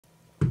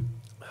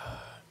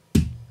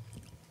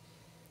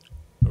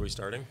Are we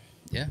starting?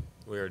 Yeah.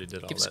 We already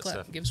did all Give us a that clap.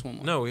 stuff. Give us one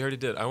more. No, we already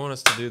did. I want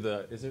us to do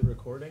the, is it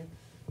recording?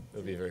 It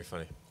would be very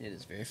funny. It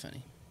is very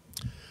funny.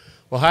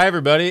 Well, hi,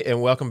 everybody,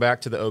 and welcome back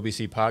to the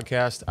OBC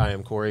podcast. I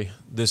am Corey.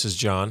 This is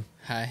John.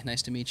 Hi,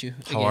 nice to meet you.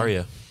 How are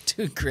you?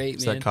 Doing great,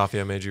 Is man. that coffee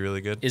I made you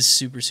really good? It's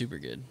super, super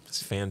good. It's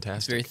It's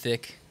fantastic. very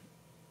thick,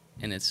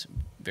 and it's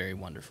very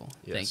wonderful.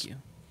 Yes. Thank you.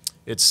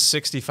 It's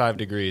 65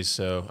 degrees,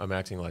 so I'm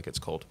acting like it's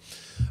cold.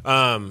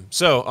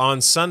 So on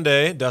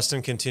Sunday,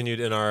 Dustin continued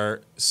in our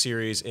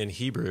series in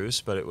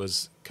Hebrews, but it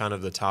was kind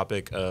of the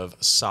topic of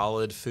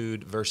solid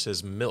food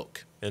versus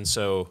milk. And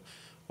so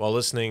while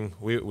listening,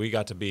 we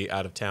got to be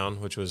out of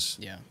town, which was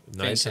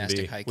nice.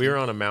 Fantastic hiking. We were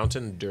on a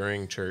mountain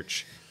during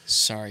church.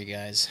 Sorry,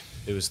 guys.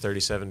 It was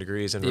 37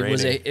 degrees and It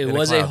raining.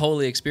 was a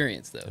holy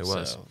experience, though. It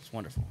was. So it's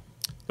wonderful.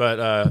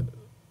 But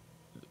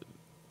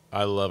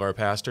I love our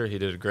pastor. He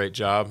did a great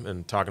job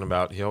in talking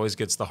about, he always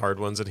gets the hard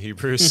ones in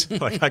Hebrews.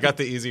 Like I got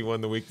the easy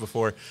one the week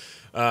before.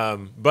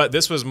 But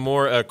this was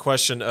more a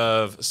question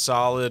of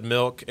solid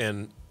milk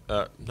and,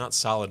 not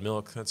solid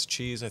milk, that's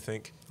cheese, I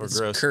think, or It's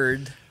gross.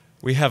 curd.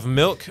 We have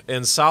milk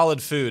and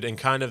solid food and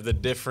kind of the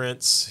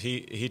difference.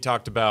 He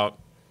talked about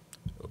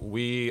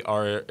we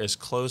are as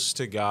close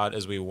to God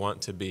as we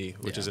want to be,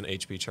 which is an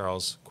H.B.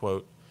 Charles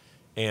quote,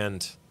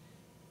 and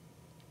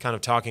kind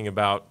of talking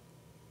about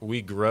we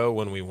grow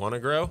when we want to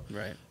grow.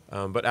 Right.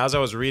 But as I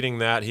was reading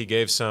that, he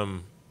gave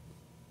some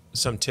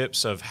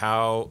tips of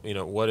how,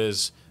 what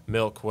is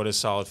milk, what is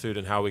solid food,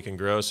 and how we can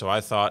grow. So I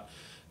thought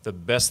the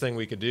best thing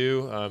we could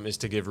do is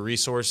to give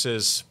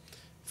resources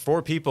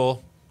for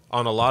people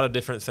on a lot of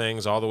different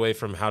things, all the way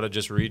from how to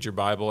just read your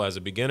Bible as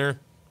a beginner,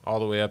 all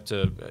the way up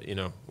to,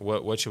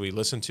 what should we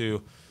listen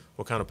to,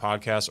 what kind of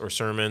podcasts or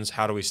sermons,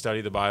 how do we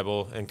study the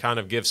Bible, and kind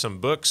of give some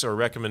books or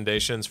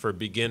recommendations for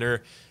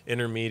beginner,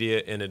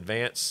 intermediate, and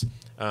advanced.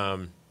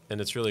 And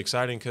it's really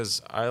exciting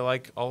because I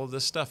like all of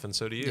this stuff, and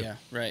so do you. Yeah,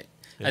 right.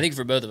 Yeah. I think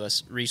for both of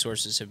us,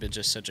 resources have been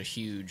just such a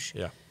huge,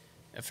 Yeah.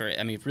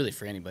 really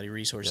for anybody,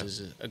 resources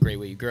is a great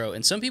way you grow.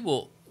 And some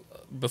people,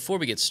 before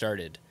we get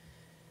started,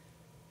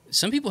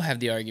 some people have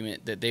the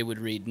argument that they would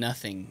read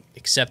nothing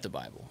except the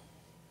Bible.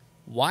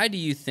 Why do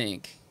you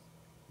think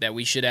that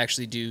we should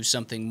actually do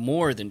something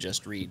more than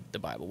just read the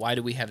Bible? Why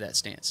do we have that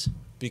stance?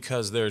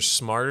 Because there's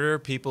smarter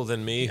people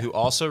than me who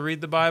also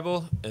read the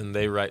Bible, and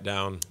they write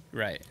down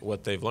Right.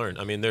 what they've learned.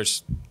 I mean,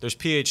 there's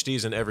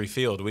PhDs in every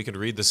field. We could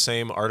read the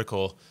same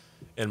article,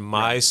 and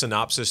my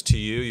synopsis to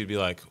you, you'd be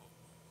like,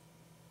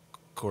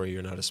 Corey,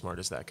 you're not as smart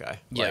as that guy.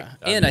 Yeah,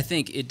 Like, I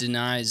think it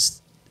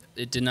denies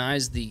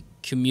the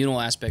communal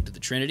aspect of the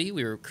Trinity.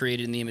 We were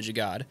created in the image of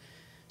God.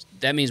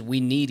 That means we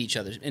need each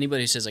other.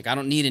 Anybody who says like I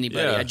don't need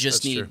anybody, Yeah, I just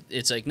that's need. true.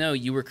 It's like no,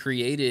 you were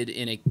created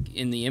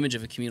in the image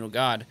of a communal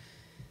God.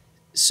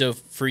 So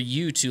for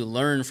you to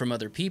learn from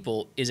other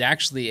people is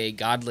actually a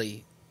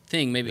godly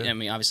thing. Maybe I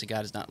mean obviously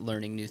God is not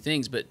learning new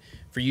things, but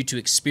for you to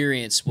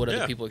experience what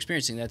other people are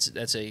experiencing,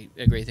 that's a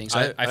great thing. So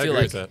I feel agree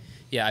like with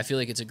that. I feel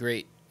like it's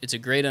a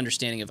great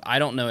understanding of I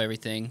don't know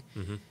everything,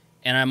 Mm-hmm.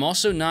 and I'm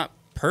also not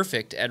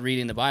perfect at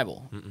reading the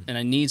Bible, and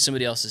I need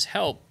somebody else's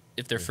help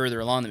if they're further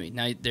along than me.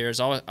 Now, there's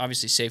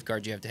obviously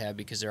safeguards you have to have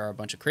because there are a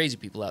bunch of crazy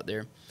people out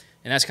there,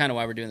 and that's kind of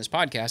why we're doing this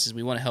podcast is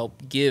we want to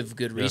help give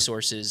good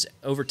resources.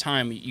 Over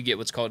time, you get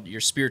what's called your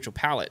spiritual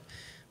palate,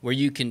 where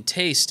you can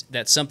taste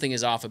that something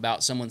is off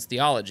about someone's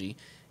theology.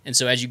 And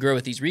so as you grow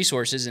with these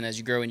resources and as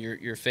you grow in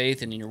your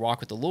faith and in your walk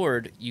with the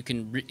Lord, you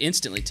can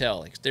instantly tell,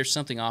 like, there's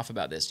something off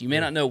about this. You may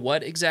not know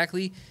what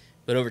exactly,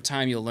 but over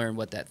time you'll learn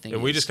what that thing is.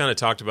 And we just kind of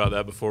talked about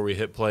that before we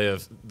hit play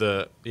of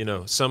the,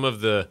 some of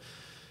the,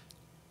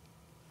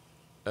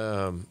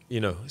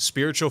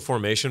 spiritual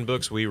formation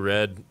books we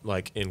read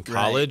like in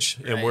college,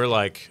 Right. and we're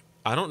like,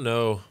 I don't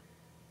know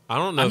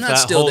I'm if not that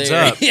still holds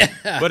there. up.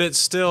 Yeah. But it's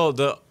still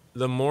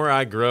the more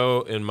I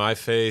grow in my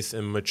faith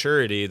and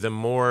maturity, the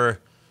more,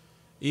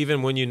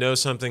 even when you know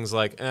something's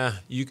like,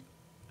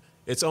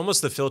 it's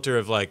almost the filter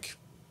of like,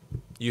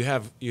 you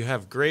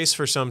have grace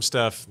for some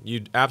stuff.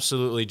 You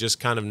absolutely just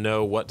kind of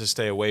know what to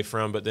stay away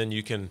from, but then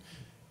you can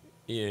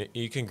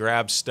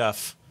grab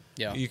stuff.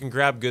 Yeah. You can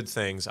grab good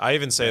things. I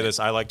even say this.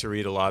 I like to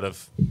read a lot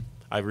of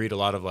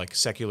like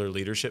secular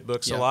leadership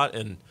books a lot,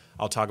 and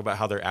I'll talk about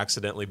how they're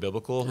accidentally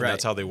biblical, and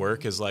that's how they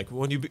work. Is like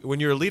when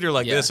you're a leader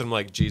like this, I'm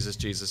like Jesus.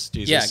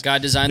 Yeah,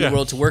 God designed the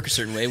world to work a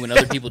certain way. When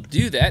other people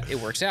do that, it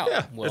works out.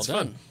 Yeah, well it's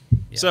done. fun.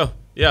 Yeah.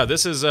 So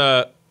this is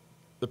the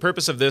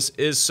purpose of this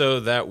is so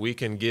that we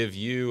can give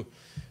you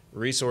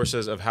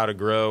resources of how to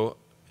grow,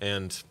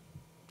 and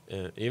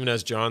even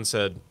as John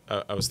said,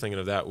 I was thinking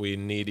of that. We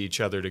need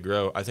each other to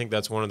grow. I think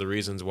that's one of the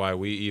reasons why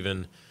we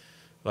even,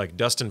 like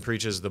Dustin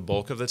preaches the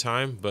bulk of the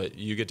time, but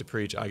you get to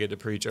preach, I get to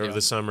preach over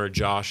the summer.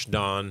 Josh,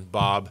 Don,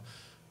 Bob,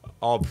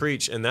 all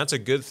preach, and that's a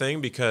good thing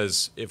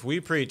because if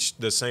we preach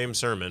the same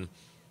sermon,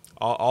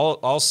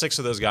 all six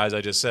of those guys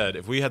I just said,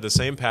 if we had the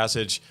same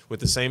passage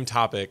with the same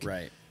topic,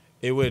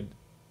 we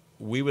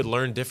would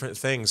learn different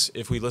things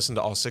if we listened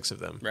to all six of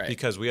them,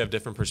 because we have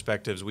different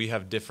perspectives, we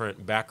have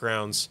different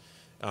backgrounds.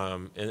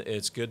 And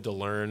it's good to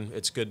learn.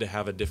 It's good to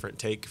have a different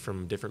take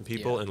from different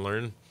people and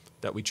learn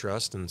that we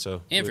trust, and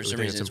so And for we some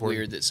think reason, it's important.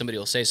 weird that somebody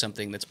will say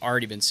something that's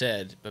already been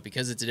said, but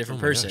because it's a different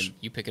Oh my person, gosh.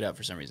 you pick it up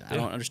for some reason. I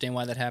Yeah. don't understand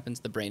why that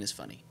happens. The brain is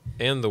funny.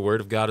 And the Word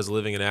of God is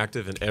living and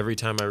active, and every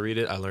time I read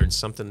it, I learn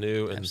something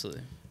new. And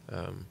Absolutely.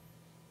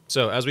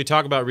 so as we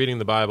talk about reading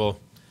the Bible,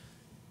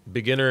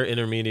 beginner,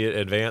 intermediate,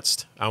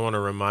 advanced, I want to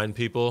remind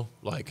people,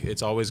 like,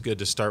 it's always good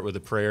to start with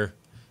a prayer.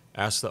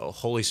 Ask the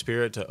Holy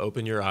Spirit to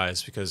open your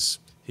eyes, because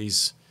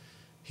He's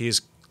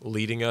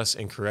leading us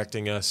and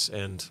correcting us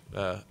and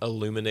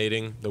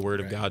illuminating the Word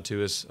of Right. God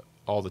to us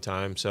all the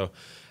time. So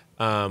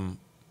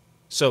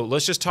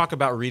let's just talk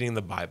about reading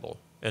the Bible.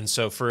 And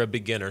so for a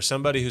beginner,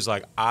 somebody who's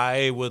like,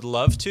 I would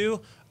love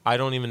to, I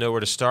don't even know where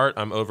to start.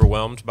 I'm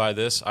overwhelmed by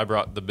this. I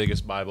brought the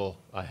biggest Bible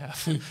I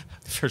have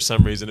for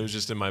some reason. It was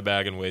just in my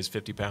bag and weighs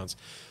 50 pounds.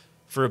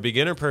 For a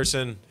beginner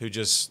person who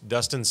just,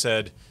 Dustin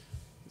said,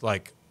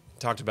 like,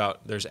 talked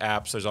about there's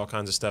apps, there's all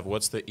kinds of stuff.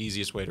 What's the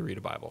easiest way to read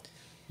a Bible?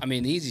 I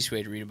mean, the easiest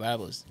way to read a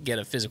Bible is get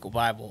a physical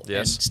Bible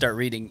Yes. and start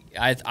reading.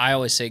 I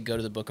always say go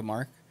to the book of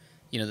Mark.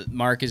 You know,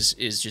 Mark is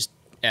just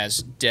as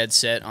dead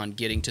set on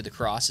getting to the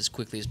cross as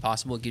quickly as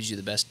possible. It gives you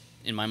the best,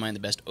 in my mind,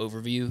 the best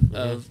overview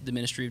of the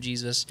ministry of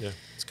Jesus. Yeah,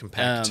 it's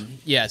compact.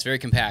 Yeah, it's very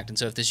compact. And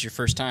so if this is your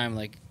first time,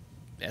 like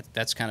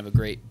that's kind of a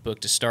great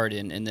book to start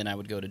in, and then I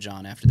would go to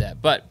John after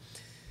that. But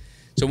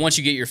so once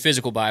you get your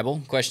physical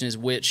Bible, question is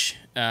which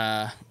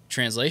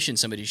translation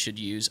somebody should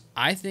use.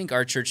 I think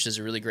our church does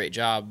a really great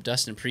job.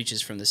 Dustin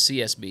preaches from the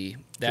CSB.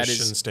 That is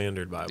Christian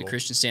Standard Bible. the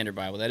Christian Standard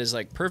Bible. That is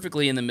like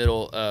perfectly in the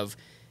middle of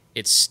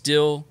it's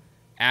still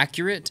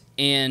accurate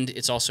and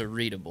it's also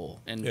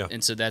readable. And Yeah.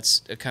 and so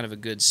that's a kind of a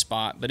good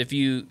spot. But if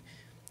you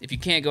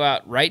can't go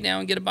out right now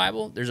and get a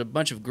Bible, there's a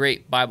bunch of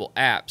great Bible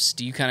apps.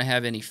 Do you kind of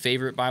have any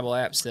favorite Bible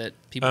apps that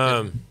people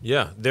can?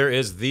 Yeah, there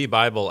is the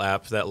Bible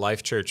app that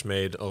Life Church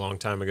made a long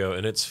time ago,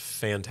 and it's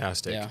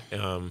fantastic.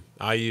 Yeah.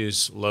 I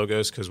use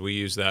Logos because we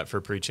use that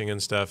for preaching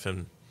and stuff,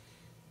 and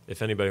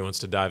if anybody wants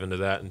to dive into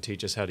that and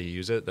teach us how to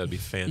use it, that'd be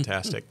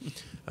fantastic.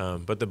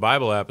 But the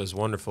Bible app is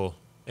wonderful,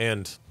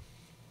 and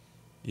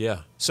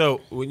yeah.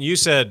 So when you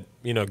said,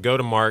 go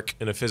to Mark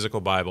in a physical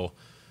Bible,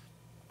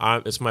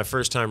 it's my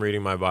first time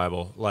reading my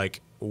Bible.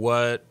 Like,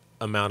 what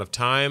amount of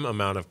time,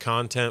 amount of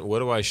content, what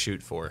do I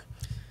shoot for?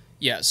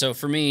 Yeah, so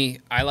for me,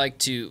 I like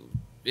to,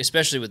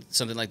 especially with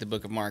something like the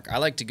Book of Mark, I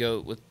like to go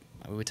with,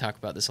 we talk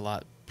about this a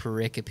lot,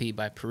 pericope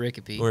by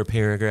pericope. Or a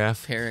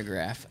paragraph.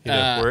 Paragraph.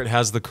 Where it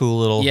has the cool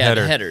little yeah,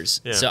 header. the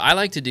headers. Yeah. So I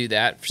like to do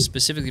that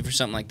specifically for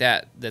something like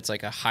that. That's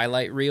like a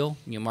highlight reel.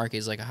 Mark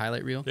is like a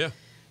highlight reel. Yeah.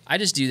 I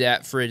just do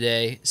that for a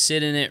day.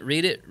 Sit in it,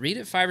 read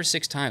it 5 or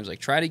 6 times. Like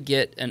try to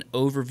get an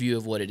overview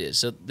of what it is.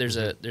 So there's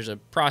a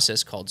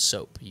process called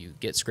SOAP. You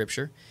get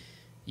scripture,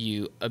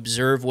 you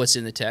observe what's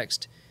in the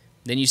text,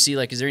 then you see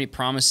like is there any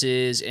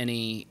promises,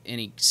 any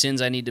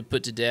sins I need to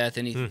put to death,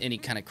 any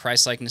kind of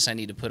Christ-likeness I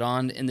need to put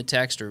on in the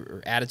text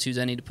or attitudes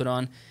I need to put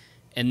on,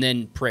 and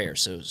then prayer.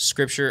 So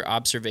scripture,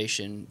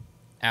 observation,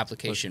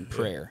 application,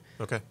 prayer.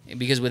 Okay.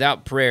 Because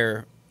without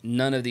prayer,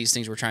 none of these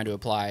things we're trying to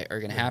apply are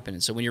going to happen.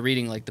 And so when you're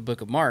reading like the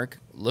Book of Mark,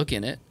 look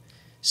in it,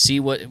 see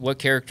what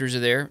characters are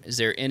there. Is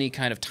there any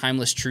kind of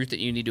timeless truth that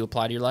you need to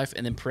apply to your life?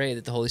 And then pray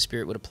that the Holy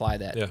Spirit would apply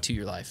that to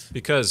your life.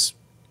 Because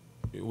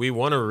we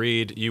want to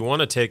read, you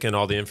want to take in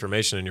all the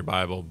information in your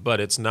Bible, but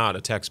it's not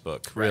a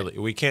textbook, really.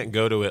 Right. We can't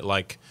go to it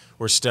like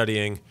we're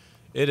studying.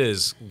 It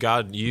is,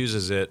 God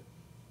uses it.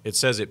 It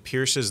says it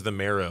pierces the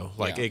marrow.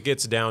 Like it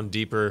gets down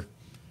deeper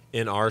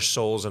in our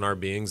souls and our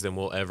beings than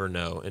we'll ever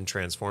know and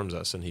transforms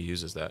us, and he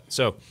uses that.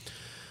 So,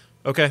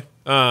 okay.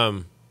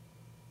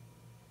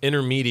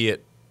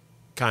 Intermediate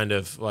kind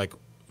of like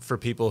for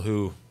people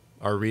who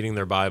are reading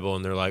their Bible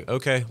and they're like,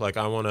 okay, like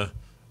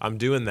I'm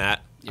doing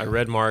that. I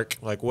read Mark.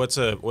 Like what's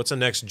a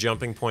next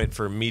jumping point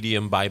for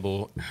medium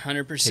Bible?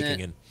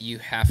 100% you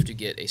have to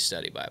get a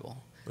study Bible.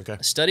 Okay.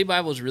 A study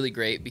Bible is really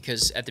great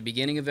because at the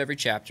beginning of every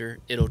chapter,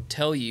 it'll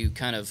tell you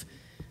kind of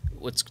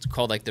what's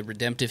called like the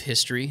redemptive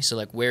history. So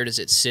like where does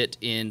it sit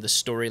in the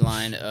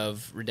storyline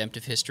of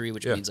redemptive history,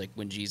 which means like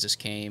when Jesus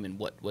came and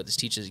what this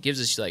teaches. It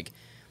gives us like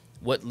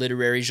what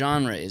literary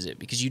genre is it?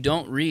 Because you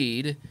don't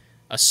read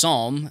a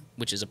psalm,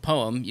 which is a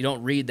poem, you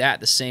don't read that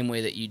the same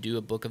way that you do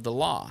a book of the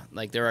law.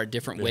 Like there are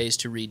different ways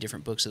to read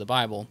different books of the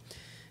Bible.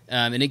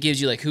 And it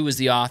gives you like who was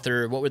the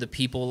author, what were the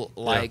people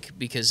like,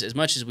 because as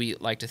much as we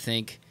like to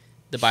think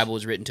the Bible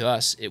was written to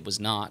us, it was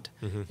not.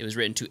 It was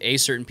written to a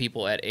certain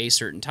people at a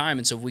certain time.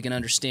 And so if we can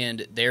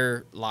understand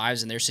their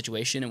lives and their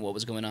situation and what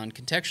was going on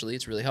contextually,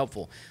 it's really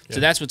helpful. So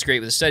that's what's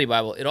great with the study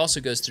Bible. It also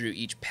goes through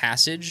each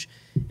passage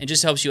and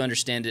just helps you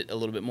understand it a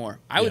little bit more.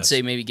 I would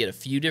say maybe get a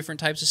few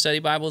different types of study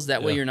Bibles.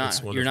 That way you're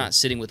not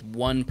sitting with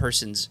one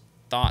person's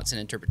thoughts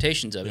and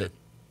interpretations of it.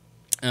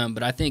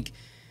 But I think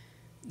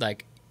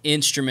like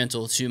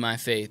instrumental to my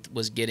faith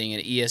was getting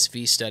an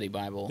ESV study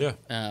Bible.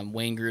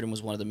 Wayne Grudem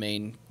was one of the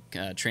main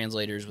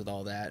translators with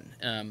all that,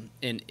 and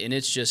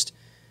it's just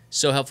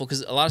so helpful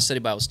because a lot of study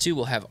Bibles too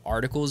will have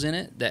articles in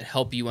it that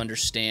help you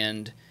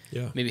understand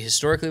maybe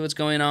historically what's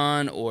going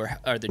on, or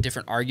are there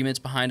different arguments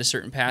behind a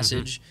certain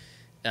passage.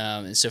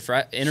 And so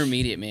for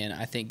intermediate, man,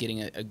 I think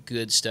getting a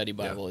good study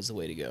Bible is the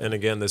way to go. And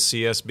again, the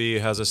CSB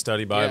has a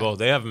study Bible. Yeah.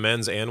 They have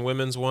men's and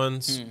women's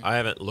ones. I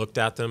haven't looked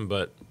at them,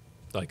 but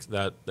like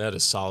that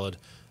is solid.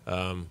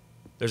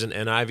 There's an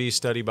NIV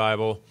study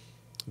Bible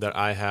that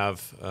I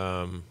have.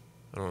 I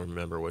don't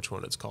remember which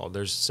one it's called.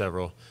 There's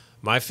several.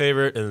 My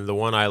favorite and the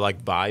one I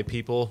like buy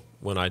people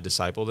when I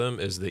disciple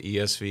them is the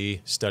ESV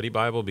study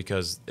Bible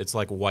because it's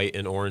like white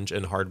and orange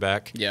and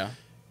hardback. Yeah.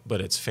 But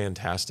it's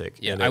fantastic.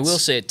 Yeah. And I will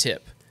say a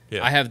tip.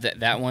 Yeah. I have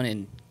that one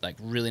in like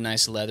really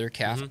nice leather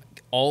calf.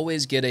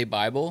 Always get a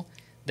Bible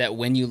that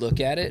when you look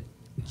at it,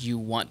 you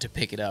want to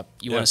pick it up.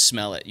 You want to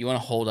smell it. You want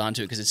to hold on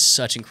to it because it's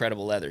such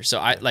incredible leather. So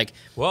I like.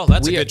 Well,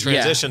 that's a good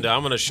transition to.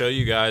 I'm going to show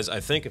you guys. I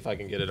think if I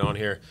can get it on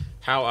here,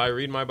 how I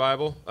read my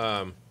Bible.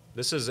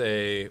 This is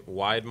a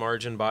wide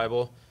margin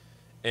Bible,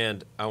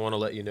 and I want to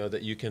let you know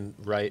that you can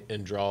write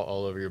and draw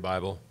all over your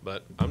Bible.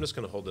 But I'm just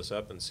going to hold this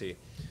up and see.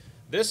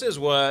 This is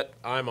what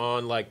I'm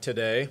on like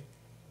today.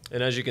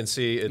 And as you can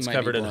see, it's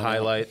covered in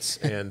highlights,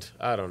 and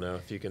I don't know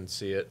if you can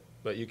see it,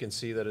 but you can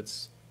see that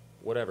it's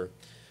whatever.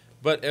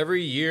 But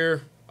every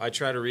year, I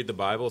try to read the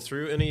Bible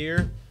through in a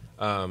year.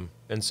 And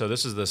so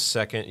this is the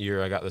second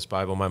year I got this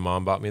Bible. My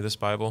mom bought me this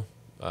Bible,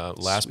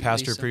 last Sweet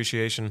Pastor Lisa.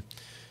 Appreciation,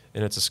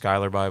 and it's a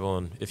Schuyler Bible.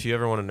 And if you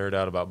ever want to nerd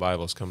out about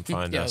Bibles, come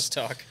find Yeah, us.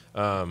 let's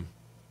talk.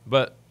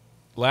 But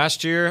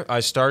last year,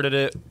 I started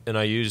it, and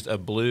I used a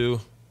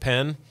blue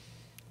pen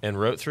and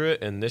wrote through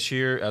it. And this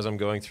year, as I'm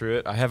going through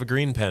it, I have a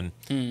green pen.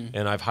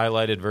 And I've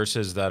highlighted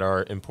verses that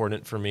are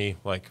important for me.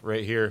 Like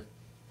right here,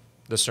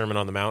 the Sermon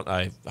on the Mount,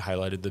 I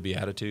highlighted the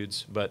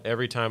Beatitudes. But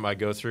every time I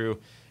go through,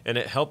 and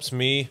it helps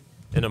me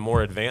in a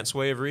more advanced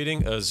way of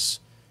reading,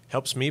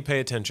 helps me pay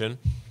attention.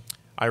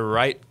 I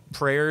write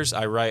prayers,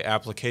 I write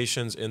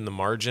applications in the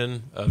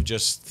margin of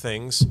just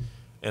things.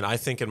 And I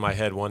think in my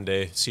head one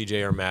day,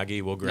 CJ or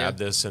Maggie will grab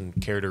this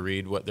and care to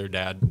read what their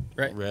dad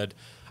read.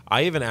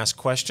 I even ask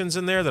questions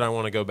in there that I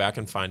want to go back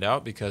and find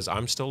out because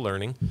I'm still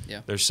learning. Yeah.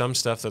 There's some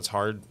stuff that's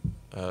hard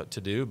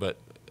to do, but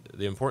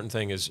the important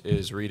thing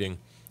is reading.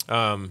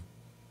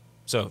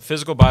 So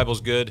physical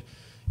Bible's good.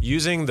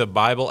 Using the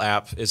Bible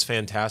app is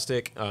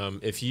fantastic. I'm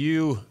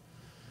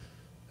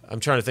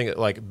trying to think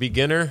like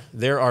beginner,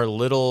 there are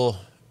little,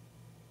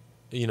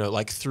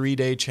 like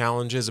 3-day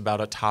challenges about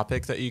a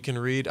topic that you can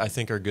read, I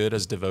think are good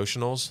as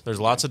devotionals.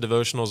 There's lots of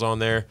devotionals on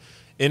there.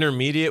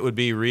 Intermediate would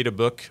be read a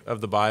book of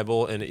the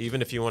Bible, and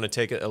even if you want to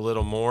take it a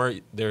little more,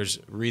 there's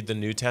read the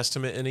New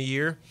Testament in a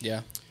year.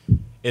 Yeah.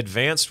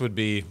 Advanced would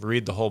be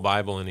read the whole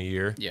Bible in a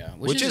year. Yeah.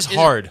 Which is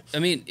hard. I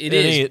mean, it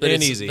is, but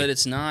it's easy. But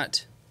it's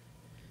not.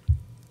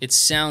 It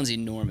sounds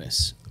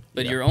enormous,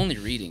 but you're only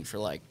reading for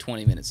like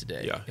 20 minutes a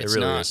day. Yeah, it's it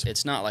really not, is.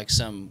 It's not like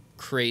some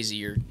crazy,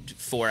 you're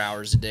 4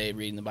 hours a day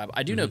reading the Bible.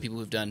 I do know people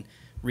who've done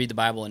read the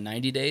Bible in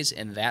 90 days,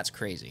 and that's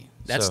crazy.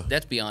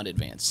 That's beyond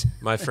advanced.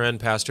 My friend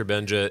Pastor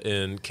Benja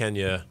in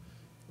Kenya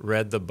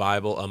read the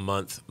Bible a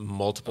month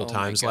multiple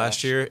times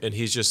last year, and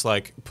he's just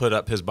like put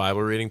up his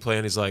Bible reading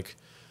plan. He's like,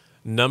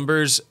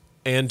 Numbers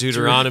and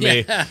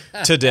Deuteronomy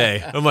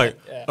today. I'm like,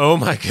 oh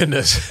my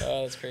goodness.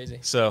 Oh, that's crazy.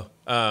 So,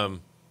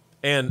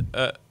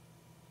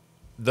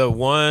 the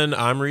one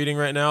I'm reading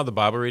right now, the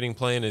Bible reading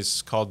plan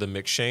is called the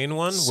McShane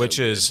one, which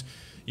is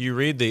you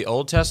read the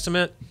Old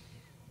Testament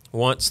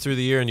once through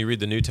the year and you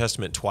read the New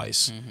Testament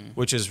twice,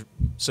 which is,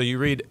 so you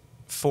read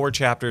 4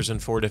 chapters in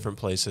 4 different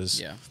places.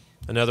 Yeah.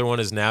 Another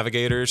one is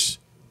Navigators,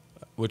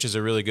 which is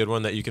a really good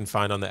one that you can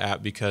find on the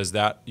app because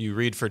that you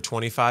read for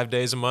 25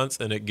 days a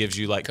month and it gives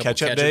you like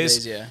catch-up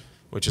days,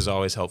 which is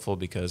always helpful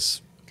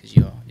because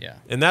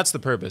and that's the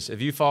purpose. If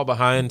you fall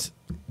behind,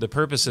 the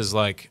purpose is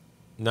like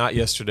not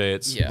yesterday.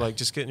 It's like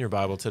just get in your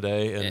Bible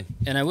today.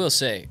 And I will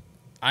say,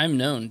 I'm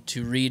known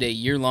to read a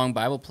year-long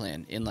Bible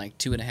plan in like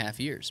 2.5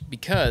 years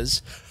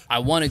because I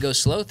want to go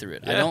slow through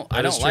it. Yeah,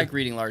 I don't like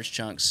reading large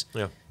chunks.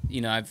 Yeah.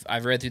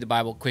 I've read through the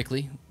Bible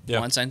quickly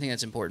once. I think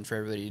that's important for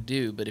everybody to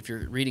do. But if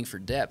you're reading for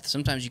depth,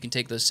 sometimes you can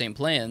take those same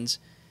plans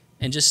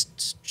and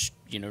just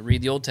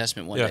read the Old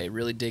Testament one day,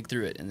 really dig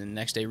through it, and then the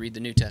next day read the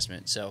New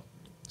Testament. So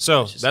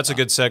that's a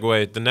good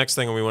segue. The next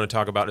thing we want to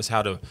talk about is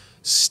how to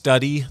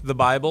study the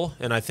Bible.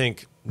 And I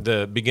think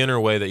the beginner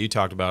way that you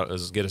talked about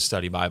is get a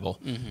study Bible.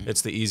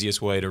 It's the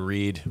easiest way to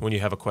read. When you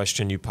have a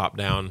question, you pop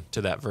down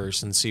to that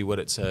verse and see what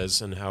it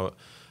says and how.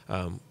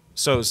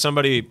 So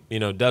somebody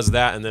does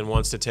that and then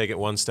wants to take it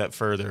one step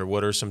further.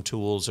 What are some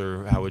tools,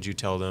 or how would you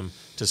tell them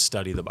to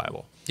study the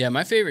Bible? Yeah,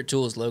 my favorite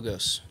tool is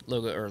Logos,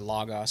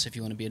 if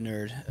you want to be a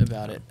nerd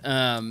about it.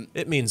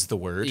 It means the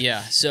word.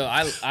 Yeah, so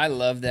I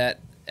love that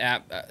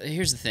app.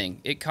 Here's the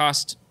thing: it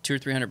costs $200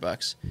 or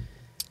 $300.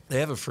 They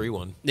have a free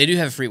one. They do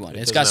have a free one.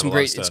 It's got some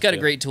great. It's got a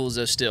great tools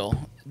though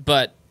still,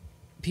 but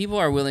people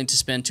are willing to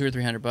spend $200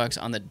 or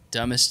 $300 on the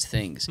dumbest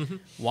things.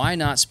 Why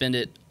not spend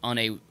it on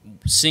a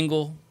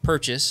single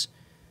purchase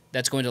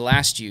that's going to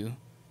last you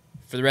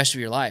for the rest of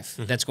your life?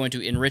 That's going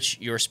to enrich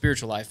your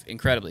spiritual life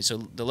incredibly.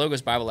 So the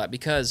Logos Bible app,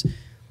 because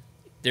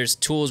there's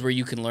tools where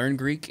you can learn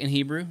Greek and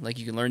Hebrew, like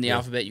you can learn the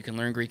alphabet, you can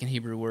learn Greek and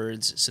Hebrew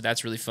words. So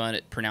that's really fun.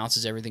 It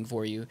pronounces everything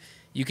for you.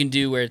 You can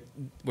do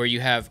where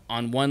you have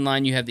on one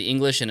line you have the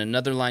English and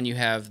another line you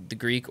have the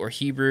Greek or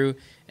Hebrew,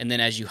 and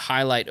then as you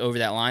highlight over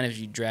that line, as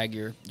you drag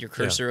your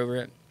cursor over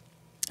it,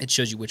 it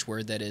shows you which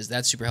word that is.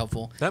 That's super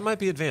helpful. That might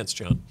be advanced,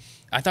 John.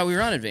 I thought we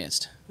were on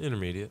advanced.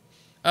 Intermediate.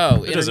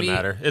 Oh, it doesn't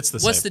matter. It's the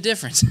same. What's the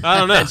difference? I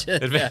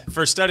don't know.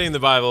 For studying the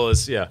Bible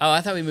is Oh,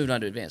 I thought we moved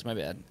on to advanced. My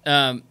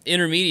bad.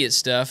 Intermediate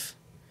stuff,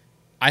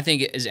 I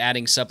think, is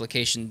adding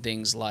supplication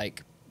things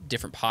like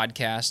different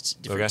podcasts,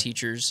 different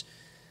teachers.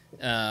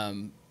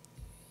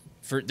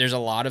 There's a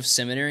lot of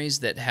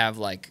seminaries that have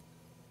like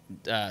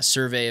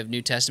survey of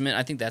New Testament.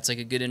 I think that's like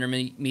a good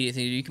intermediate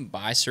thing to do. You can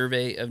buy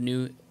survey of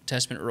New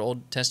Testament or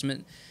Old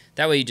Testament.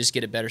 That way you just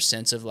get a better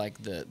sense of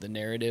like the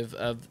narrative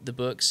of the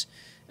books.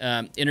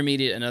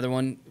 Intermediate, another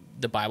one,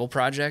 the Bible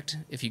Project.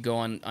 If you go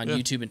on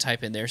YouTube and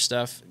type in their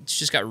stuff, it's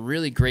just got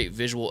really great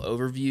visual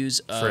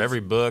overviews of for every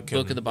book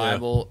of the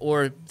Bible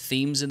or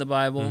themes in the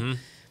Bible. Mm-hmm.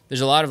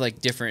 There's a lot of like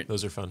different.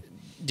 Those are fun.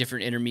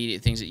 Different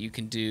intermediate things that you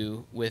can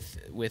do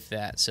with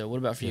that. So what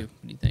about for you?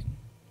 What do you think?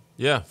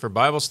 Yeah, for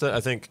Bible study,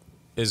 I think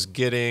is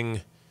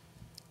getting,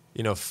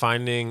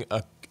 finding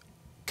a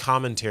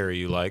commentary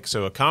you like.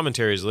 So a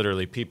commentary is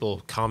literally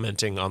people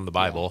commenting on the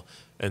Bible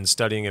and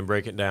studying and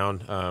breaking it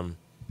down.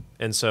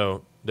 And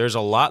so there's a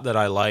lot that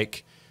I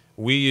like.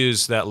 We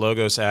use that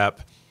Logos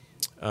app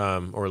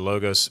or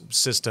Logos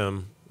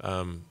system.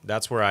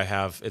 That's where I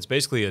have, it's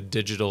basically a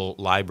digital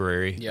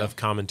library of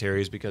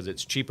commentaries because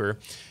it's cheaper.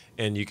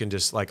 And you can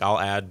just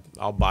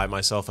I'll buy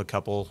myself a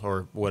couple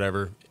or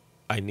whatever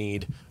I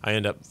need. I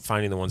end up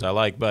finding the ones I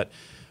like. But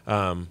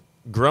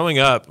growing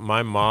up,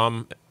 my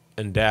mom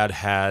and dad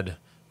had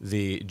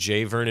the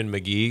J. Vernon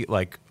McGee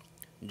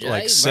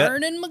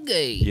Vernon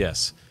McGee.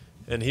 Yes,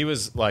 and he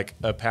was like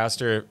a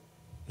pastor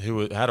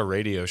who had a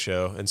radio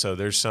show, and so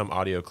there's some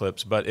audio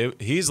clips. But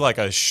he's like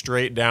a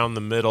straight down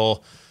the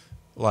middle,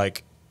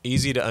 like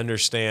easy to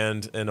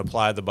understand and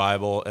apply the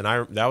Bible. And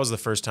that was the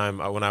first time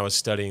when I was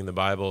studying the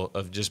Bible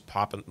of just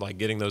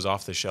getting those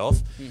off the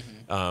shelf.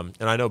 Mm-hmm.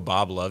 And I know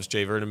Bob loves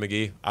J. Vernon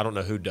McGee. I don't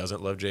know who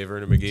doesn't love J.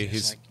 Vernon McGee.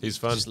 He's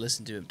fun. Just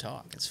listen to him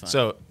talk. It's fun.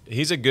 So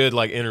he's a good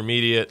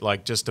intermediate,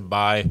 just to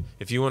buy.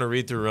 If you want to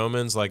read through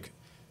Romans,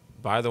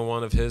 buy the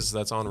one of his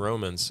that's on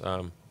Romans.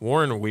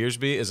 Warren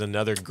Wiersbe is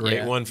another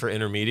great one for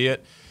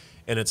intermediate.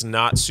 And it's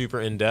not super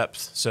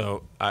in-depth,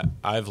 so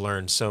I've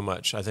learned so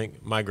much. I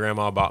think my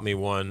grandma bought me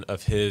one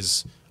of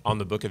his on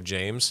the book of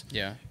James.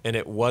 Yeah. And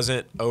it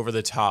wasn't over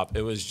the top.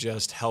 It was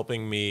just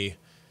helping me,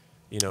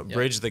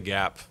 bridge the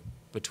gap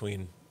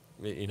between,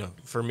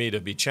 for me to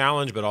be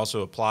challenged but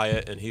also apply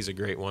it, and he's a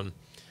great one.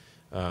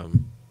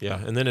 And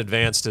then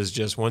advanced is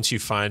just once you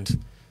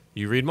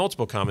read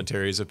multiple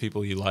commentaries of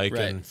people you like.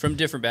 Right, and from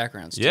different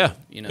backgrounds too,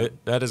 Yeah,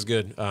 that is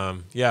good.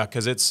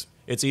 Because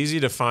it's easy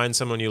to find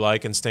someone you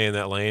like and stay in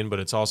that lane, but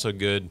it's also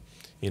good,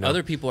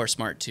 Other people are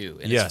smart too,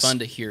 and it's fun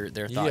to hear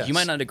their thoughts. Yes. You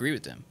might not agree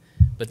with them,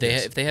 but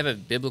if they have a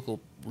biblical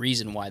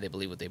reason why they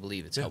believe what they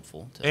believe, it's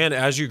helpful. And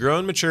as you grow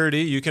in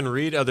maturity, you can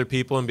read other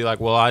people and be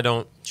like, "Well, I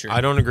don't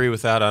agree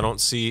with that. I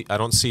don't see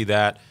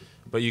that."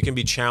 But you can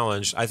be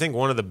challenged. I think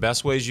one of the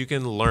best ways you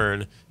can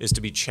learn is to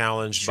be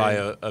challenged by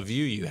a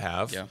view you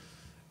have,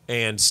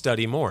 and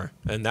study more.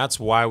 And that's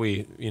why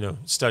we,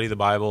 study the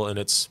Bible.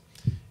 And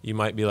you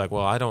might be like,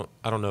 well, I don't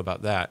know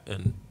about that.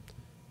 And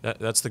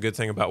that's the good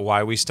thing about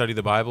why we study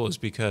the Bible is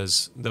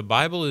because the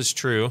Bible is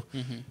true.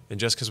 Mm-hmm. And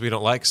just because we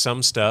don't like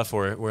some stuff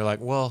or we're like,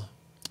 well,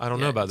 I don't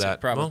know about that. It's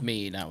a problem with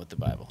me, not with the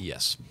Bible.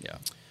 Yes. Yeah.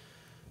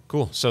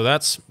 Cool. So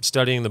that's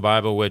studying the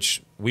Bible,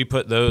 which we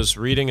put those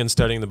reading and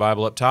studying the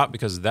Bible up top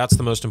because that's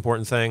the most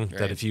important thing,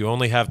 that if you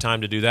only have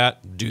time to do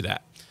that, do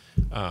that.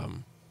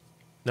 Now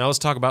let's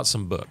talk about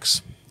some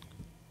books.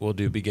 We'll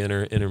do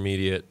beginner,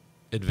 intermediate,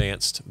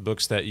 advanced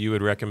books that you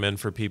would recommend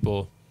for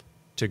people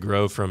to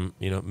grow from,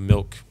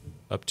 milk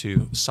up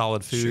to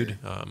solid food.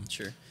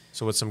 Sure.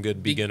 So what's some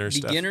good beginner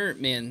stuff? Beginner,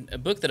 man, a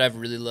book that I've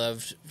really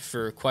loved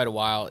for quite a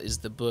while is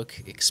the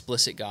book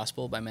Explicit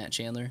Gospel by Matt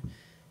Chandler.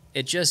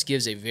 It just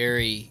gives a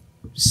very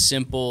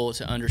simple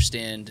to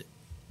understand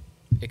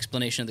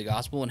explanation of the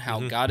gospel and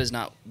how God is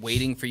not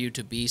waiting for you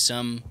to be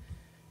some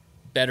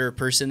better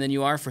person than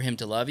you are for him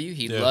to love you.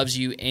 He loves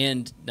you,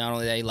 and not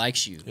only that, he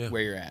likes you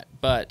where you're at.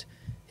 But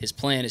his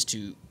plan is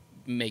to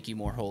make you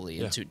more holy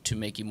and to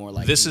make you more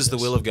like this Jesus. Is the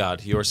will of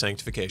God, your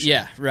sanctification.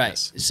 Yeah, right.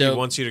 Yes. So he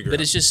wants you to grow.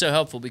 But it's just so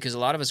helpful because a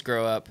lot of us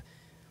grow up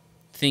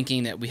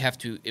thinking that we have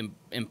to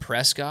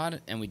impress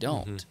God, and we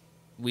don't. Mm-hmm.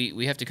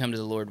 We have to come to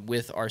the Lord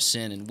with our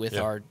sin and with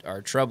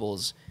our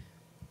troubles,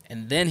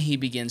 and then he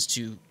begins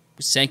to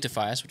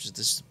sanctify us, which is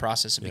this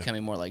process of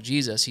becoming more like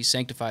Jesus. He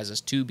sanctifies us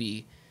to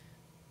be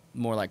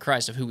more like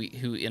Christ, of who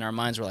in our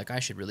minds we're like, I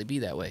should really be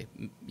that way.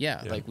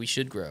 Like we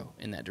should grow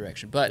in that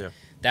direction. But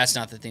that's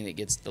not the thing that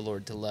gets the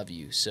Lord to love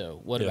you. So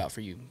what about for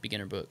you,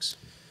 beginner books?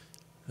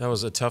 That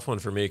was a tough one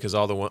for me because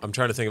I'm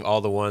trying to think of all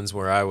the ones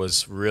where I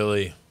was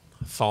really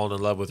falling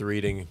in love with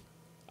reading.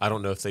 I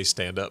don't know if they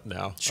stand up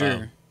now.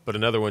 Sure. But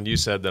another one you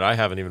said that I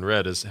haven't even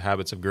read is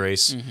Habits of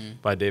Grace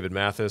by David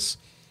Mathis.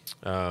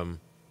 And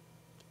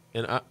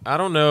I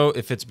don't know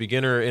if it's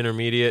beginner or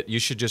intermediate. You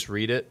should just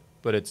read it.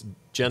 but it's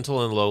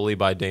Gentle and Lowly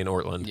by Dane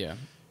Ortland. Yeah.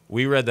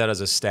 We read that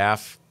as a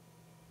staff.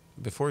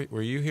 Before,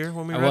 were you here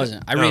when we read it? I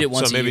wasn't. I read it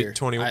once so a maybe year.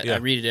 20, I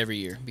read it every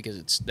year because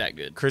it's that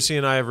good. Chrissy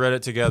and I have read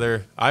it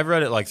together. I've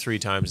read it like 3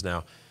 times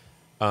now.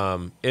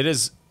 It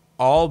is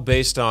all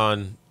based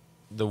on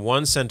the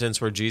one sentence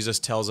where Jesus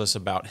tells us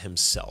about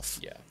himself.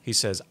 Yeah. He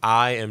says,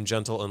 I am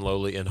gentle and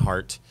lowly in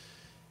heart.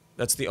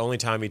 That's the only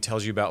time he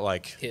tells you about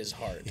like His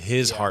heart.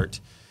 His heart.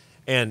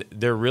 And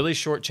they're really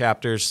short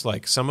chapters.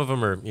 Like some of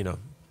them are,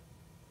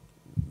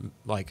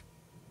 like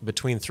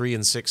between 3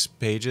 and 6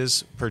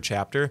 pages per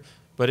chapter.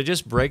 But it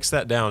just breaks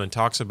that down and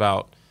talks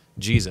about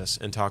Jesus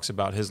and talks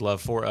about his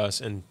love for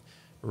us. And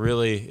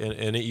really,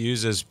 and it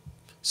uses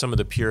some of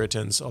the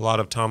Puritans, a lot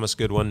of Thomas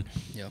Goodwin,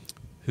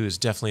 who's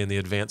definitely in the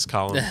advanced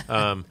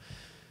column,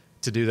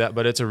 to do that.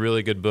 But it's a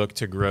really good book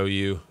to grow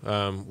you.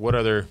 What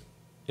other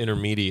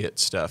intermediate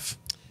stuff?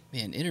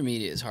 Man,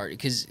 intermediate is hard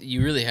because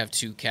you really have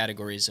 2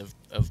 categories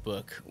of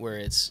book where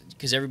it's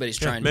because everybody's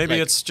trying. Maybe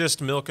like, it's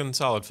just milk and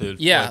solid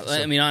food. Yeah, Like,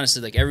 so- I mean,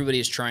 honestly, like everybody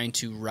is trying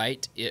to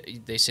write.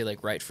 They say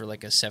like write for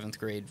like a 7th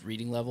grade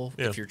reading level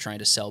if you're trying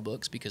to sell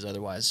books because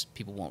otherwise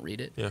people won't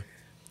read it. Yeah.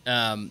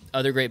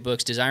 Other great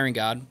books. Desiring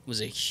God was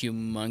a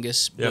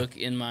humongous book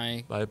in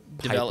my By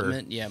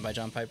development. Piper. Yeah, by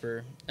John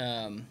Piper.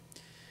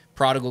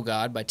 Prodigal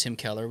God by Tim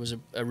Keller was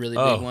a really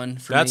big one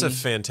for that's me. a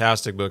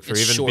fantastic book for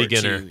It's even short,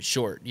 beginner. too.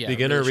 Short, yeah.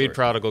 Beginner really read short.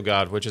 Prodigal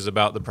God, which is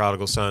about the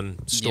prodigal son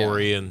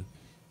story and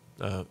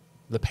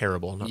the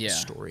parable, not the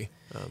story.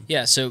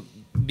 Yeah, so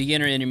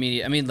beginner,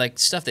 intermediate. I mean, like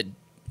stuff that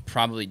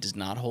probably does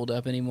not hold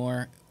up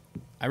anymore.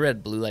 I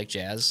read Blue Like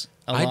Jazz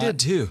a lot. I did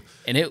too.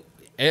 And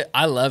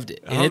I loved it.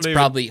 And don't it's even-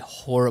 probably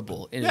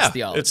horrible in its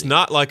theology. It's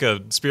not like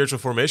a spiritual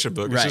formation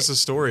book. It's Right. just a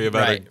story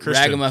about a Right.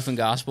 Christian. Ragamuffin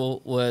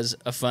Gospel was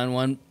a fun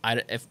one.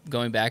 If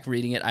going back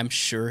reading it, I'm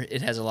sure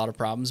it has a lot of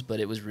problems, but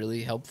it was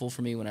really helpful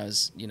for me when I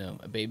was,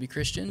 a baby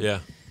Christian. Yeah.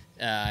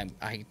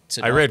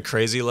 I read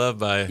Crazy Love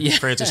by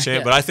Francis Chan,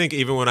 Yeah. but I think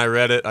even when I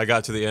read it, I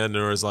got to the end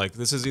and I was like,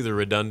 this is either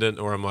redundant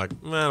or I'm like,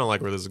 I don't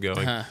like where this is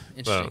going.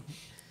 Interesting.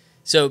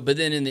 So, but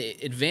then in the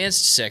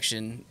advanced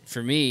section,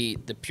 for me,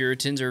 the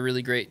Puritans are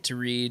really great to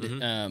read.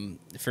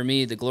 Mm-hmm. For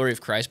me, The Glory of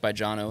Christ by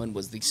John Owen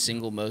was the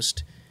single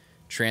most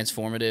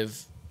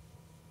transformative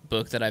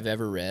book that I've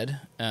ever read.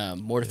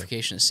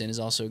 Mortification of Sin is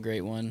also a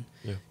great one.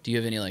 Yeah. Do you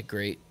have any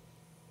great?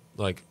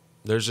 Like,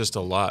 there's just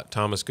a lot.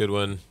 Thomas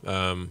Goodwin,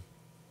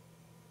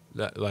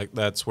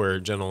 that's where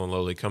Gentle and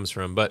Lowly comes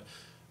from. But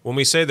when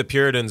we say the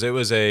Puritans,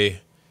 the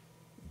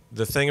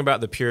thing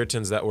about the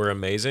Puritans that were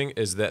amazing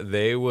is that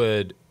they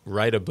would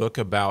write a book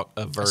about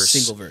a verse. A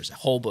single verse, a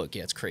whole book.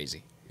 Yeah, it's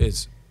crazy.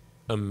 Is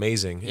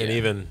amazing. And Yeah.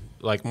 even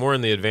like more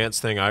in the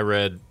advanced thing, I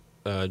read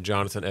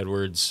Jonathan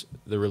Edwards'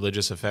 The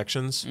Religious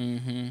Affections,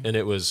 and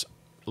it was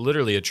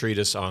literally a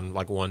treatise on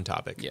like one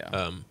topic.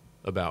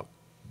 About,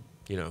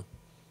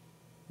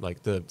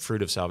 like the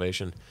fruit of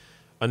salvation.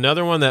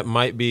 Another one that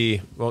might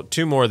be,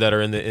 2 more that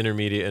are in the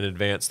intermediate and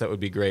advanced that would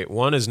be great.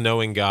 One is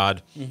Knowing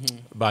God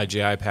by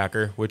J.I.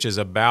 Packer, which is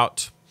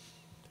about,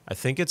 I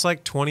think it's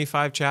like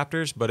 25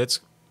 chapters, but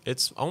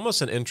it's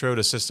almost an intro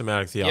to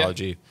systematic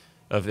theology.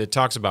 It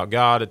talks about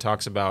God, it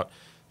talks about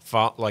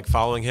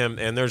following him,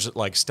 and there's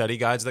like study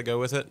guides that go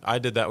with it. I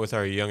did that with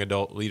our young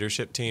adult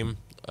leadership team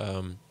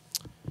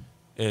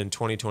in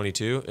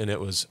 2022, and it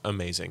was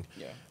amazing.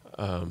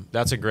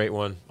 That's a great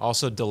one.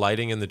 Also,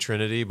 Delighting in the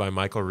Trinity by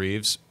Michael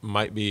Reeves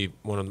might be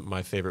one of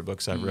my favorite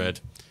books I've read.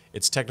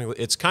 It's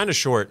kind of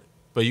short,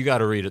 but you got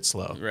to read it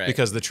slow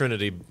because the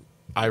Trinity,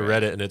 I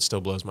read it and it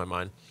still blows my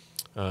mind.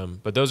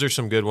 But those are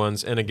some good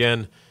ones. And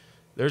again,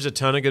 there's a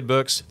ton of good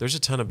books. There's a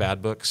ton of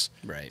bad books.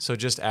 Right. So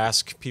just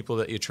ask people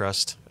that you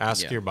trust.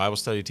 Ask your Bible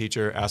study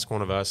teacher. Ask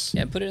one of us.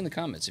 Yeah, put it in the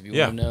comments if you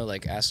want to know.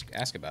 Like, ask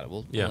about it.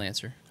 We'll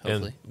answer.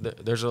 Hopefully. And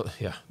there's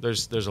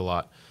a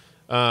lot.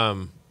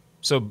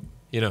 So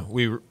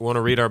we want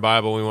to read our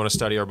Bible. We want to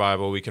study our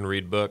Bible. We can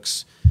read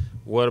books.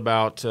 What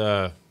about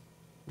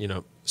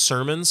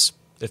sermons?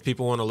 If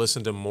people want to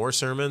listen to more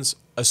sermons,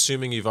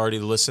 assuming you've already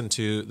listened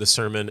to the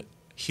sermon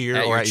here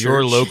at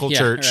your local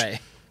church.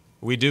 Right.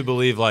 We do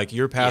believe like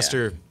your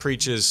pastor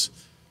preaches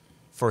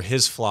for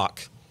his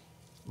flock.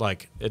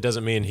 Like it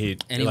doesn't mean he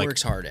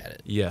works hard at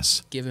it.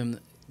 Yes. Give him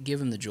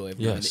the joy of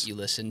knowing that you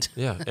listened.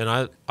 Yeah,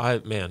 and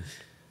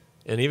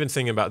and even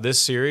thinking about this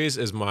series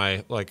is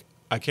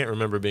I can't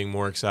remember being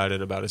more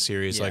excited about a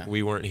series. Yeah. Like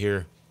we weren't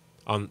here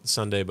on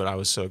Sunday, but I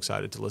was so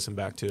excited to listen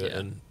back to it, Yeah.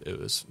 and it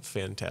was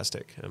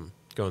fantastic.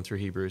 Going through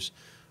Hebrews.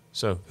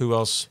 So who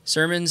else?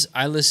 Sermons.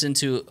 I listen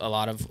to a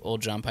lot of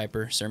old John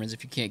Piper sermons.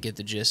 If you can't get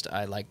the gist,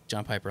 I like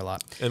John Piper a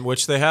lot. And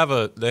which they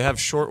have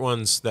short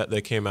ones that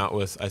they came out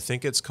with. I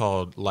think it's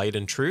called Light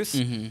and Truth,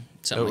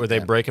 where they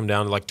break them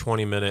down to like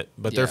 20-minute.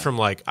 But they're from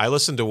I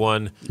listened to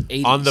one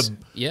 80s. on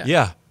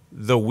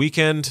the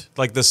weekend,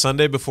 like the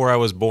Sunday before I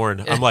was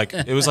born. I'm like,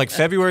 it was like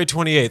February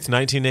 28th,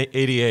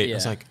 1988. I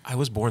was like, I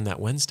was born that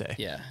Wednesday.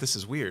 Yeah. This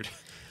is weird.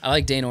 I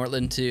like Dane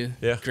Ortland too.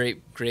 Yeah.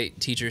 Great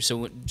teacher.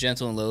 So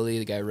Gentle and Lowly,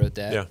 the guy who wrote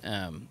that.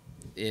 Yeah. And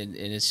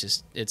it's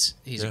just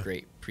he's a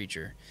great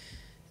preacher.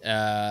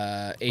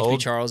 H.B.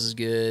 Charles is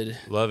good.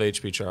 Love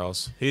H.B.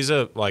 Charles. He's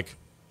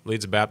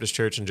leads a Baptist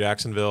church in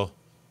Jacksonville.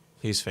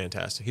 He's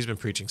fantastic. He's been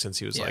preaching since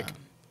he was like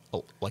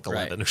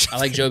 11 or something. I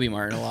like Joby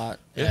Martin a lot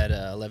Yeah. at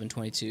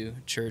 1122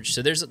 Church.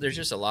 So there's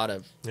just a lot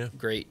of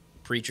great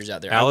preachers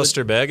out there.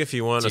 Alistair Begg, if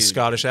you want a Dude.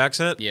 Scottish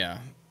accent. Yeah.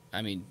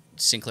 I mean,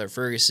 Sinclair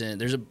Ferguson.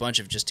 There's a bunch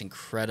of just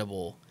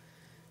incredible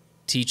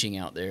teaching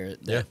out there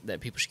that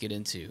people should get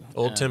into.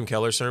 Old Tim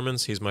Keller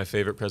sermons. He's my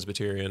favorite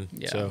Presbyterian.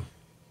 Yeah, So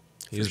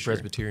he's a sure.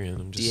 Presbyterian.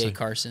 I'm just D.A. saying.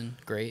 Carson,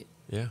 great.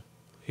 Yeah.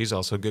 He's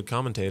also a good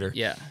commentator.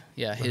 Yeah.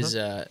 His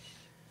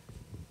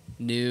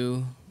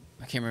new,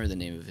 I can't remember the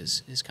name of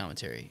his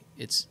commentary.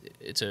 It's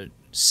a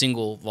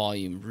single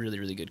volume, really,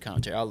 really good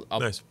commentary. I'll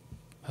Nice.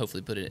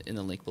 hopefully put it in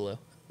the link below.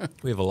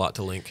 We have a lot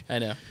to link. I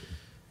know.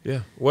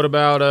 Yeah. What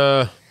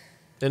about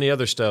any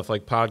other stuff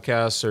like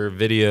podcasts or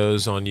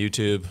videos on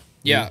YouTube?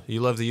 Yeah. You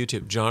love the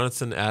YouTube.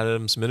 Jonathan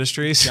Adams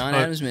Ministries? John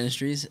Adams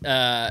Ministries.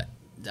 I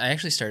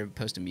actually started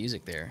posting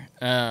music there.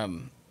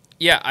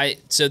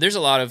 So there's a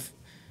lot of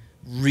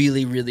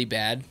really, really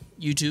bad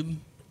YouTube.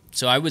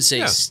 So I would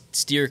say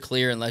steer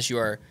clear unless you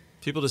are,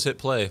 People just hit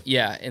play.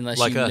 unless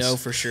Like you us. know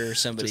for sure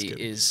somebody kidding.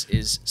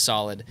 is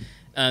solid.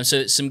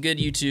 So some good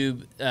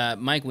YouTube.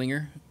 Mike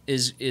Winger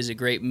is a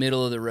great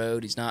middle of the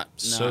road. He's not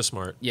So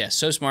smart. Yeah,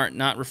 so smart.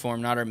 Not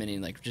Reformed, not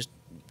Arminian. Like just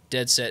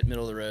dead set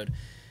middle of the road.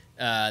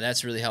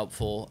 That's really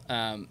helpful.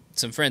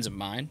 Some friends of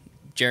mine,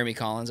 Jeremy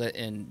Collins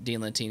and Dean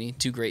Lentini,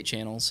 two great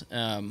channels.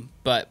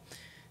 But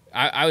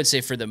I would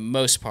say for the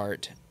most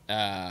part,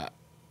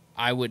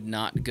 I would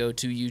not go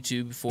to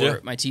YouTube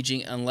for my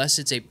teaching unless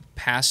it's a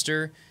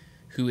pastor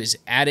who is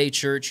at a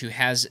church who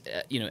has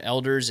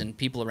elders and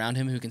people around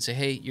him who can say,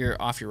 "Hey, you're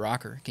off your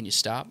rocker. Can you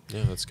stop?"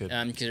 Yeah, that's good.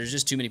 Because there's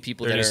just too many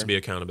people There that needs are. to be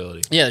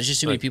accountability. Yeah, there's just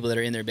too many people that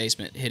are in their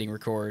basement hitting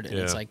record, and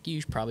it's Yeah. like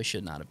you probably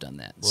should not have done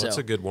that. Well, so that's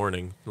a good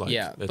warning. Like,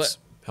 Yeah, it's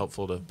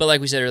helpful to. But like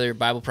we said earlier,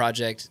 Bible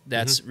Project,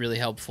 that's Mm-hmm. really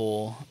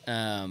helpful.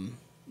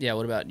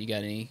 What about you?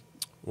 Got any?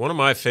 One of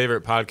my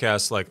favorite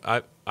podcasts, like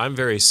I'm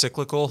very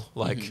cyclical.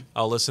 Like Mm-hmm.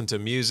 I'll listen to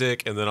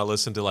music and then I'll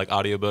listen to like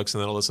audiobooks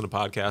and then I'll listen to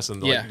podcasts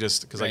and like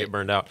just because I get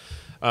burned out.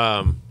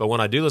 But when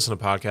I do listen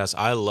to podcasts,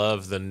 I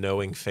love the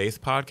Knowing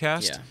Faith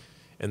podcast. Yeah.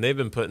 And they've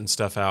been putting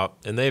stuff out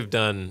and they've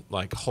done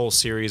like a whole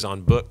series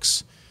on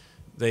books.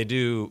 They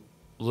do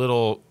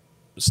little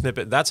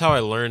snippet. That's how I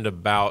learned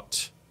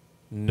about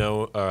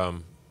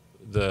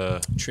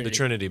the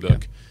Trinity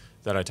book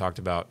that I talked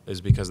about,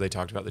 is because they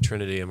talked about the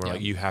Trinity and we're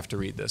like, you have to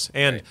read this.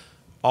 And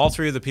all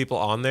three of the people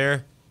on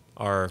there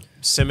are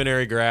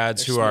seminary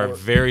grads who are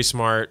very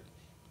smart.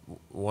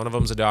 One of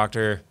them's a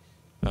doctor.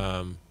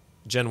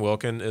 Jen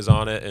Wilkin is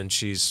on it, and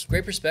she's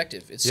Great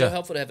perspective. It's so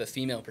helpful to have a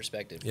female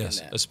perspective in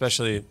that.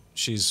 especially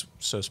she's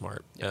so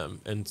smart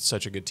and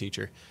such a good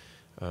teacher.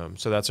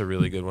 So that's a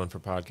really good one for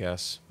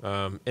podcasts.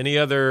 Any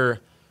other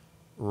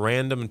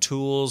random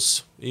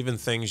tools, even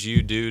things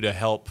you do to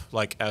help,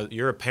 like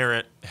you're a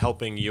parent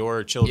helping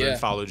your children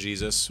follow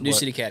Jesus? New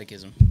City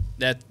Catechism.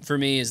 That for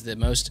me is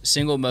the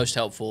single most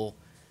helpful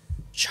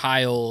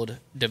child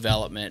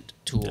development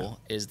tool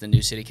is the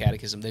New City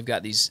Catechism. They've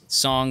got these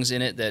songs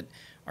in it that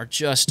are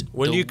just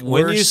when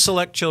you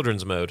select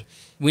children's mode.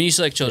 When you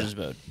select children's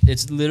mode,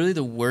 it's literally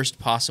the worst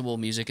possible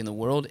music in the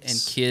world,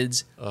 and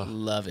kids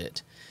love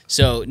it.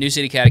 So, New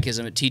City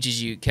Catechism, it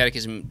teaches you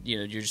catechism.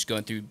 You're just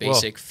going through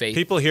basic faith.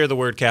 People hear the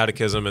word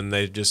catechism and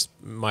they just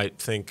might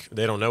think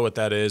they don't know what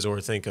that is, or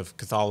think of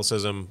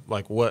Catholicism.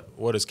 Like, what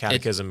does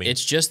catechism mean?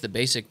 It's just the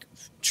basic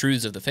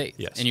truths of the faith.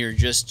 Yes. And you're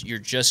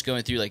just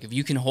going through, like, if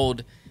you can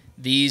hold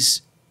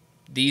these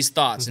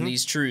thoughts and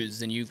these truths,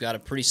 then you've got a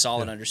pretty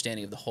solid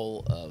understanding of the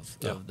whole of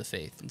the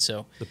faith. And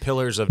so the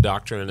pillars of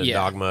doctrine and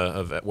dogma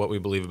of what we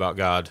believe about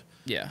God.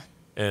 Yeah.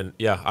 And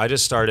I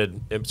just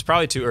started. It's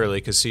probably too early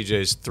because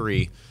CJ's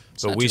 3,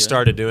 but we too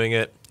started doing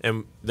it,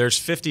 and there's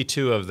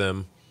 52 of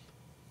them,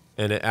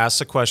 and it asks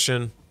a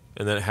question,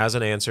 and then it has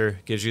an answer,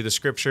 gives you the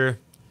scripture,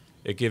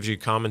 it gives you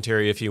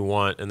commentary if you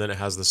want, and then it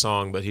has the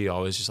song. But he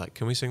always just like,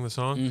 can we sing the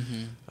song?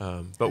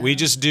 But we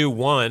just do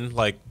one.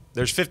 Like,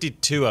 there's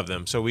 52 of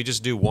them, so we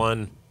just do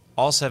one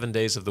all 7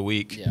 days of the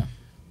week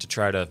to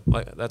try to.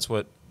 Like, that's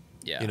what.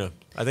 Yeah.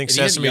 I think If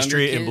you have Sesame younger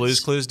Street and Blue's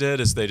kids- Clues did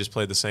is they just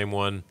played the same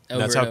one.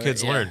 And that's how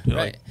kids learn. You're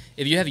Right. like,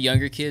 If you have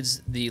younger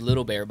kids, the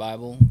Little Bear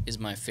Bible is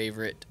my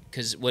favorite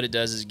because what it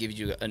does is it gives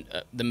you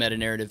the meta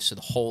narrative, so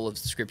the whole of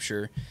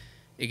Scripture.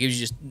 It gives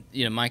you just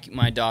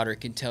my daughter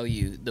can tell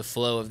you the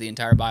flow of the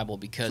entire Bible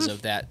because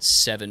of that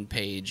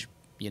 7-page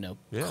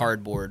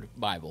cardboard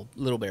Bible,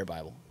 Little Bear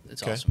Bible.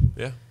 It's awesome.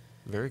 Yeah,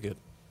 very good.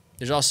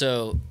 There's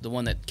also the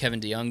one that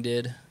Kevin DeYoung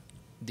did,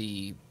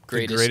 the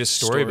Greatest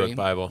Storybook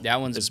Bible.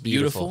 That one's It's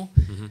beautiful.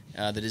 beautiful.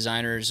 The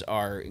designers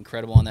are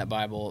incredible on that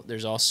Bible.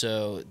 There's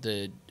also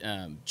the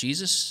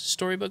Jesus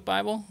Storybook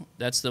Bible.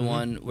 That's the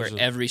one where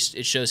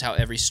it shows how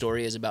every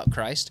story is about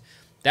Christ.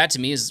 That to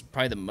me is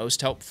probably the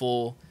most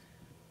helpful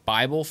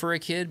Bible for a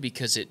kid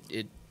because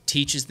it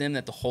teaches them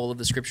that the whole of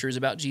the Scripture is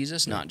about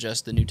Jesus, not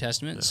just the New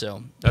Testament. Yeah.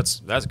 So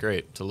that's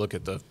great to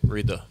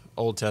read the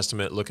Old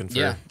Testament, looking for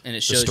and it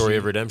the shows story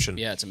of redemption.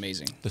 Yeah, it's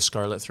amazing. The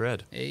Scarlet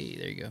Thread. Hey,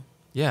 there you go.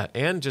 Yeah,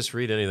 and just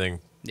read anything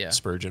Yeah.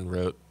 Spurgeon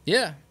wrote.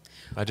 Yeah.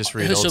 I just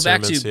read old So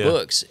back sermons. to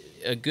books.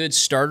 A good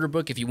starter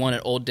book, if you want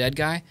an old dead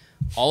guy,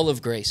 All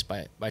of Grace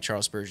by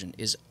Charles Spurgeon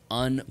is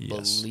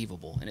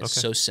unbelievable, and it's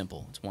so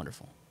simple. It's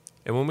wonderful.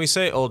 And when we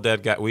say old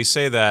dead guy, we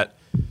say that,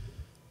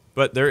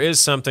 but there is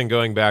something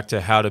going back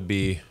to how to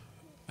be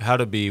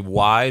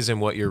wise in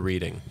what you're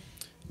reading.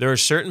 There are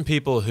certain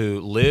people who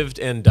lived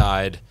and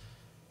died,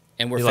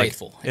 and were like,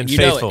 faithful. and you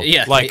faithful. Know it.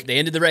 Yeah, Like- they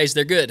ended the race.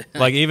 They're good.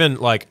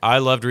 like I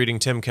loved reading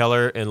Tim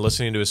Keller and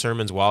listening to his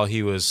sermons while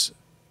he was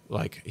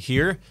like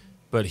here,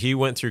 but he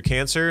went through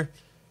cancer,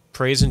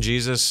 praising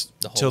Jesus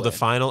The whole till the way.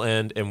 final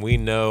end, and we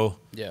know.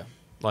 Yeah.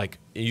 Like,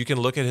 you can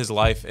look at his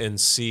life and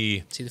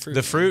see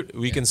the fruit.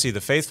 We can see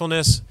the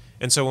faithfulness.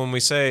 And so when we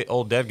say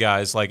old dead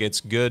guys, like,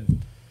 it's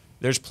good.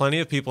 There's plenty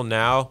of people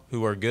now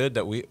who are good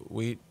that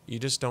you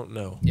just don't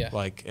know. Yeah.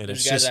 Like, and There's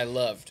it's guys just I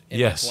loved in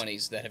Yes. my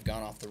 20s that have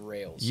gone off the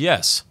rails.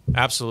 yes,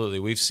 absolutely.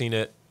 We've seen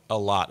it a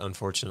lot,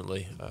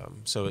 unfortunately.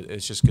 So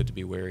it's just good to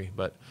be wary.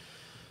 But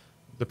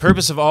the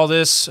purpose of all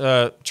this,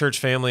 church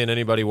family and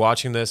anybody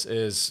watching this,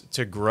 is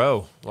to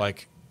grow.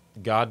 Like,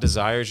 God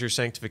desires your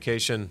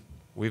sanctification.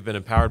 We've been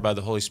empowered by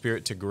the Holy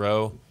Spirit to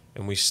grow,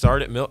 and we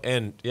start at milk.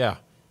 And yeah,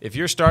 if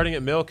you're starting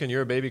at milk and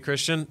you're a baby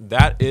Christian,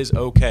 that is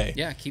okay.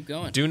 Yeah, keep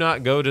going. Do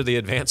not go to the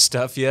advanced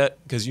stuff yet,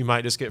 because you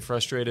might just get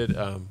frustrated.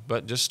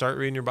 But just start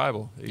reading your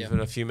Bible, even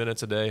a few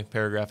minutes a day,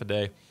 paragraph a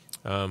day.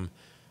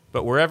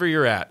 But wherever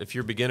you're at, if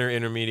you're beginner,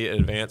 intermediate,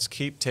 advanced,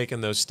 keep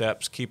taking those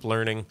steps, keep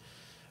learning,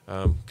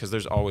 because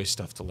there's always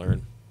stuff to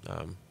learn.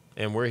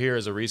 And we're here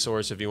as a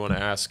resource if you want to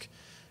ask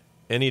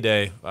any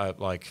day,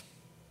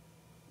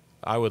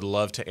 I would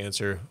love to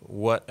answer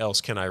what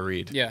else can I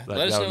read. Yeah, that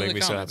let us know would in make the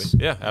me comments. so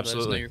happy. Yeah, Let us know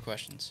absolutely. your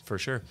questions. For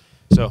sure.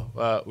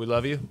 So we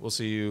love you. We'll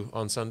see you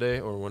on Sunday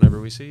or whenever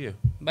we see you.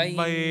 Bye.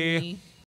 Bye.